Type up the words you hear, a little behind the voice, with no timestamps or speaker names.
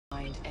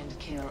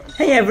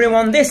Hey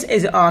everyone, this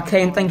is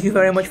Arcane. Thank you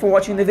very much for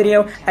watching the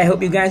video. I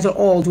hope you guys are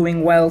all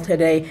doing well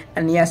today.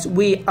 And yes,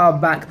 we are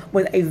back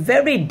with a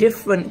very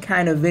different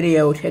kind of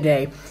video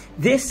today.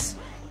 This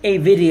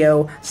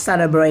video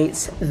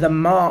celebrates the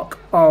mark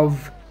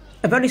of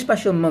a very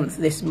special month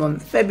this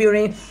month,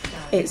 February.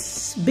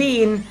 It's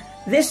been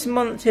this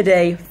month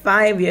today,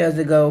 5 years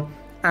ago,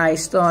 I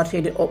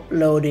started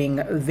uploading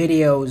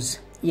videos.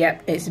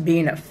 Yep, it's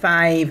been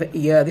 5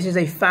 years. This is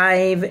a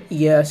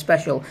 5-year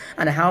special.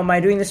 And how am I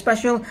doing the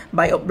special?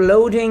 By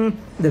uploading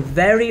the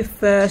very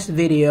first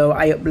video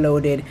I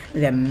uploaded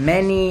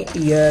many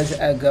years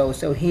ago.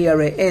 So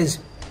here it is.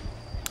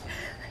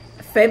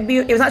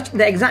 It was actually,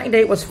 the exact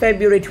date was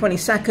February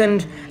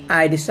 22nd.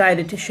 I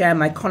decided to share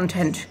my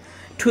content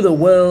to the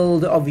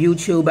world of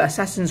YouTube,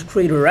 Assassin's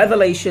Creed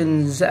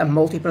Revelations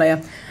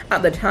multiplayer.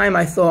 At the time,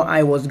 I thought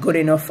I was good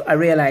enough. I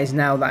realize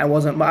now that I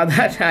wasn't, but at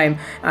that time,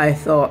 I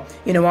thought,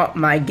 you know what,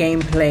 my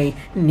gameplay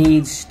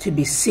needs to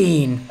be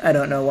seen. I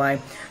don't know why.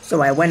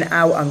 So I went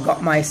out and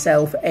got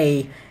myself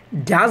a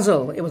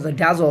Dazzle. It was a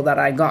Dazzle that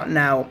I got.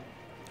 Now,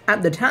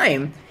 at the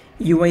time,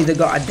 you either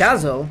got a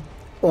Dazzle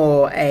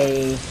or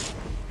a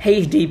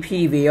HD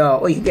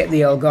PVR, or you could get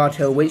the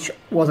Elgato, which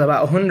was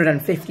about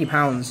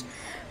 £150.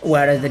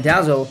 Whereas the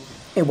Dazzle,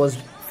 it was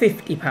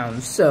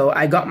 £50. So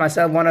I got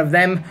myself one of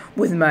them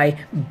with my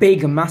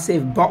big,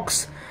 massive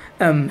box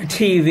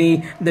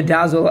TV. The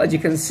Dazzle, as you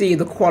can see,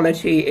 the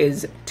quality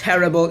is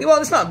terrible. Well,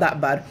 it's not that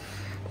bad,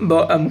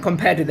 but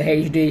compared to the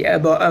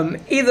HD.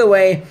 But either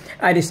way,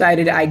 I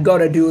decided I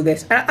gotta do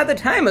this. At the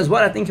time as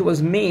well, I think it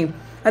was me.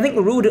 I think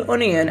Rude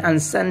Onion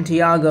and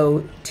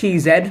Santiago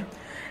TZ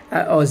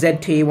or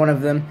ZT, one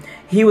of them.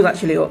 They were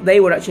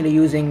actually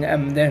using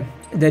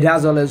the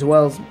Dazzle as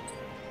well.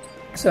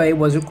 So it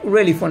was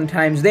really fun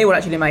times. They were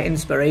actually my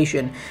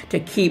inspiration to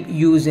keep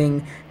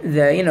using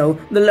the,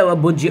 the lower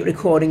budget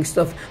recording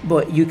stuff,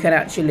 but you can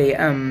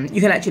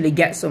actually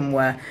get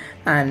somewhere.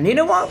 And you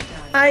know what?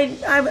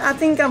 I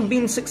think I've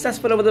been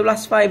successful over the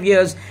last 5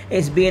 years.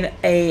 It's been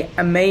an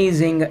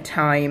amazing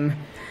time.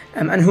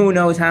 And who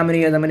knows how many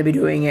years I'm going to be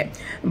doing it.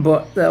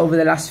 But over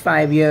the last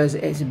 5 years,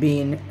 it's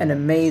been an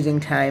amazing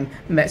time.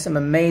 Met some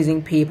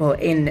amazing people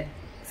in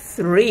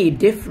 3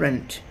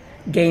 different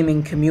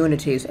gaming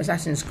communities,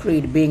 Assassin's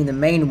Creed being the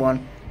main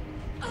one.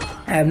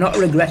 I have not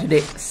regretted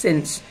it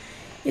since.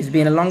 It's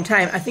been a long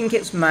time. I think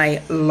it's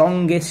my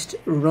longest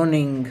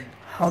running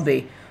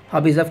hobby.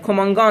 Hobbies have come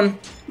and gone,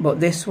 but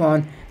this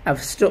one,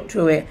 I've stuck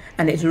to it,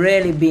 and it's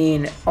really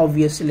been,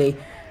 obviously,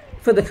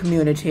 for the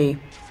community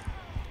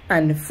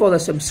and for the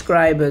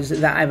subscribers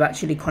that I've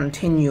actually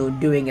continued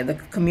doing it. The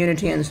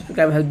community and the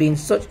subscribers have been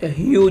such a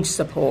huge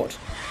support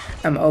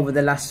over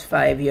the last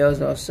 5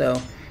 years or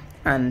so.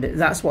 And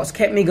that's what's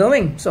kept me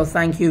going. So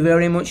thank you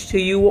very much to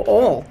you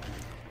all.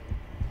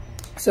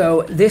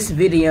 So this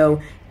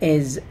video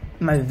is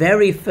my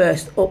very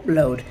first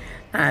upload.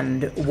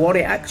 And what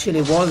it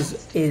actually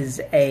was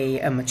is a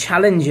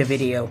challenger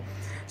video.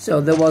 So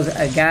there was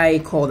a guy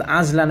called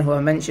Aslan who I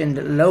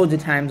mentioned loads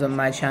of times on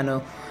my channel.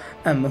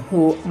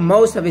 Who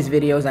most of his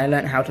videos I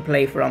learned how to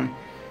play from.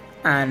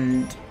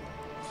 And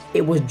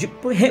it was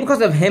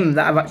because of him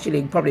that I've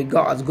actually probably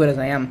got as good as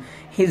I am.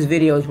 His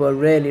videos were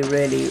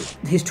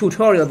his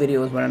tutorial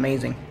videos were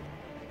amazing.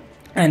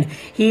 And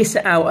he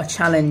set out a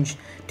challenge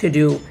to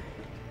do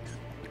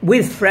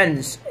with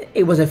friends.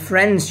 It was a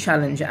friends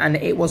challenge, and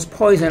it was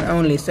poison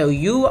only. So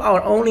you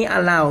are only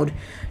allowed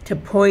to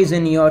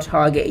poison your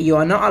target. You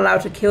are not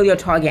allowed to kill your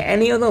target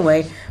any other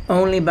way,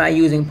 only by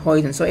using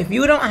poison. So if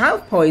you don't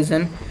have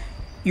poison,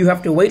 you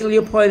have to wait till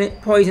your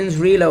poison's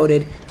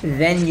reloaded,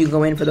 then you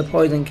go in for the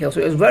poison kill.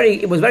 So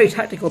it was very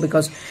tactical,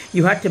 because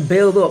you had to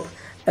build up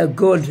a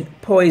good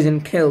poison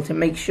kill to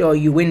make sure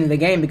you win the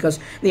game, because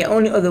the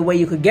only other way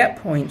you could get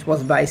points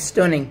was by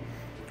stunning.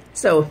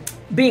 So,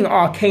 being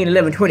Arcane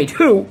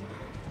 1122,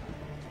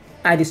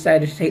 I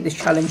decided to take this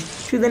challenge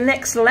to the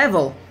next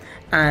level,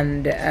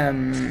 and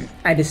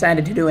I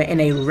decided to do it in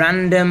a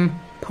random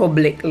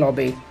public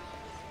lobby.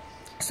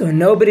 So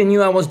nobody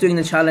knew I was doing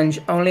the challenge,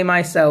 only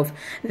myself.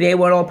 They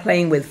were all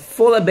playing with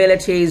full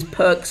abilities,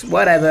 perks,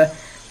 whatever.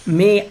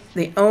 Me,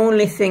 the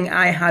only thing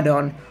I had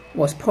on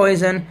was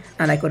poison,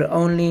 and I could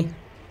only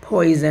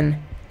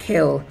poison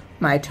kill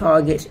my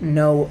target,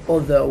 no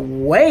other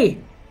way.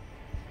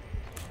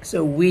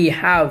 So we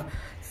have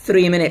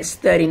 3 minutes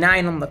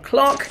 39 on the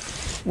clock.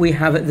 We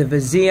have the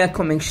Vizier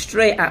coming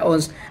straight at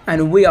us,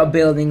 and we are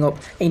building up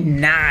a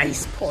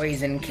nice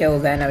poison kill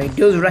there. Now, he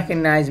does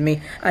recognize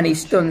me, and he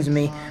stuns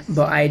me,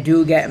 but I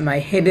do get my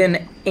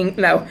hidden ink.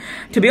 Now,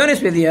 to be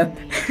honest with you,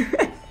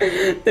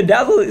 the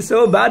Dazzle is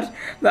so bad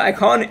that I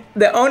can't...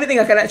 The only thing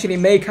I can actually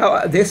make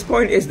out at this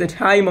point is the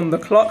time on the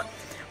clock.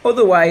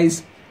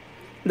 Otherwise,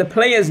 the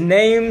players'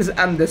 names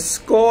and the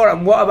score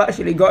and what I've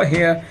actually got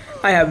here,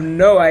 I have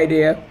no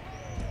idea.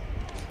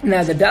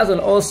 Now, the Dazzle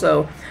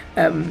also...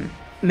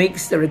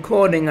 makes the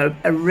recording a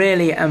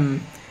really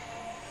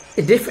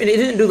different. It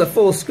doesn't do the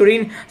full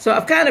screen, so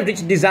I've kind of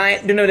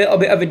done a little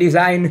bit of a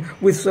design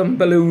with some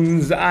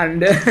balloons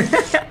and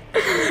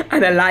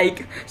and a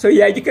like. So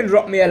yeah, you can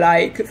drop me a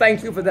like.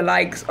 Thank you for the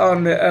likes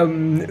on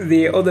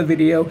the other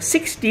video.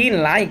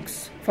 16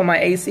 likes for my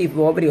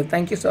AC4 video.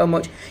 Thank you so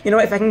much. You know,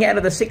 if I can get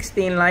another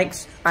 16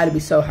 likes, I'd be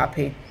so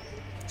happy.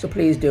 So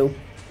please do.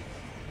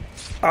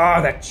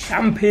 Oh, the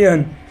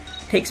champion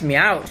takes me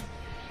out.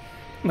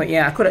 But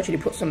yeah, I could actually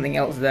put something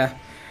else there,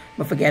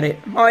 but forget it.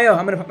 Oh yeah,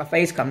 I'm gonna put my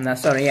face cam there.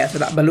 Sorry, yeah. So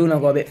that balloon will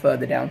go a bit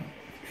further down.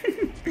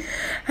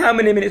 How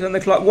many minutes on the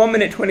clock? 1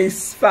 minute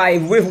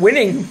 25. We're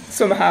winning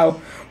somehow.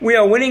 We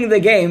are winning the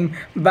game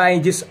by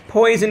just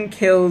poison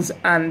kills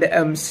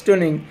and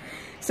stunning.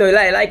 So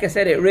like I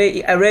said, I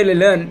really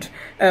learned.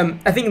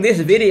 I think this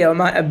video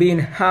might have been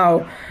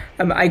how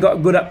I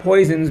got good at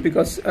poisons,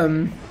 because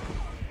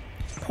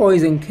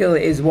poison kill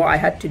is what I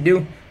had to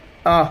do.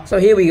 Oh, so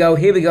here we go.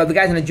 The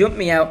guy's gonna jump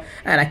me out,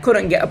 and I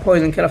couldn't get a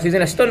poison kill off. So he's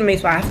gonna stun me,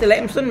 so I have to let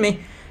him stun me.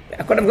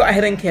 I could have got a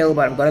hidden kill,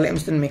 but I've got to let him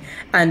stun me.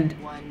 And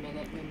 1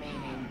 minute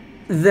remaining.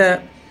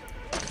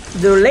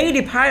 The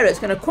lady pirate's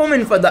gonna come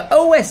in for the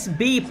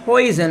OSB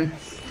poison,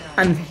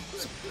 and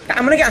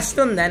I'm gonna get a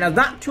stun there. Now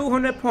that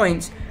 200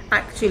 points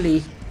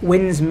actually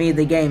wins me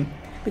the game,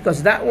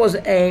 because that was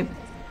a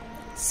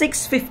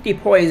 650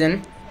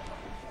 poison.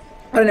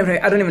 I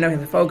don't even know if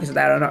the focus is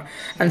there or not.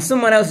 And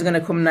someone else is gonna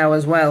come now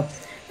as well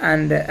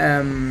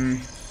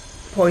and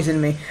poison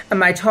me. And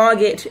my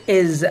target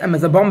is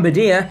the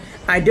bombardier.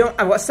 I've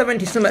got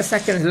 70 something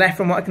seconds left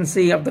from what I can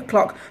see of the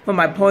clock for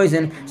my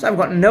poison, so I've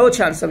got no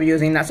chance of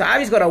using that. So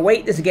I've just got to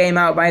wait this game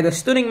out by either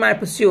stunning my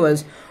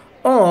pursuers,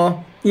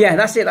 or yeah,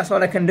 that's it, that's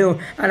all I can do.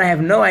 And I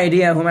have no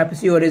idea who my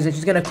pursuer is, and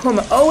she's going to come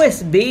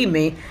OSB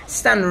me,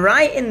 stand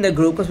right in the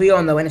group, because we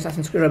all know in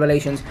Assassin's Creed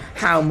Revelations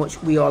how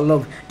much we all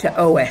love to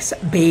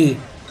OSB.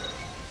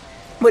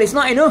 But it's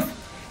not enough.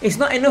 It's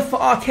not enough for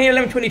Arcane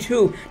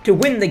 1122 to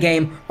win the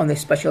game on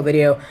this special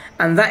video.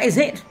 And that is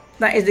it.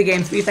 That is the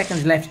game. 3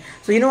 seconds left.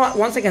 So you know what?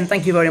 Once again,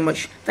 thank you very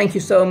much. Thank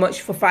you so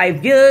much for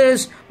 5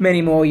 years.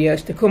 Many more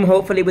years to come,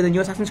 hopefully, when the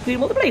new Assassin's Creed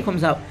multiplayer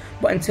comes out.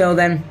 But until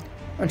then,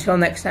 until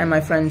next time, my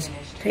friends,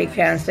 take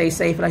care and stay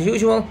safe as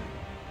usual.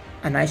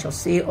 And I shall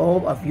see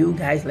all of you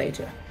guys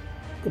later.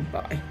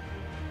 Goodbye.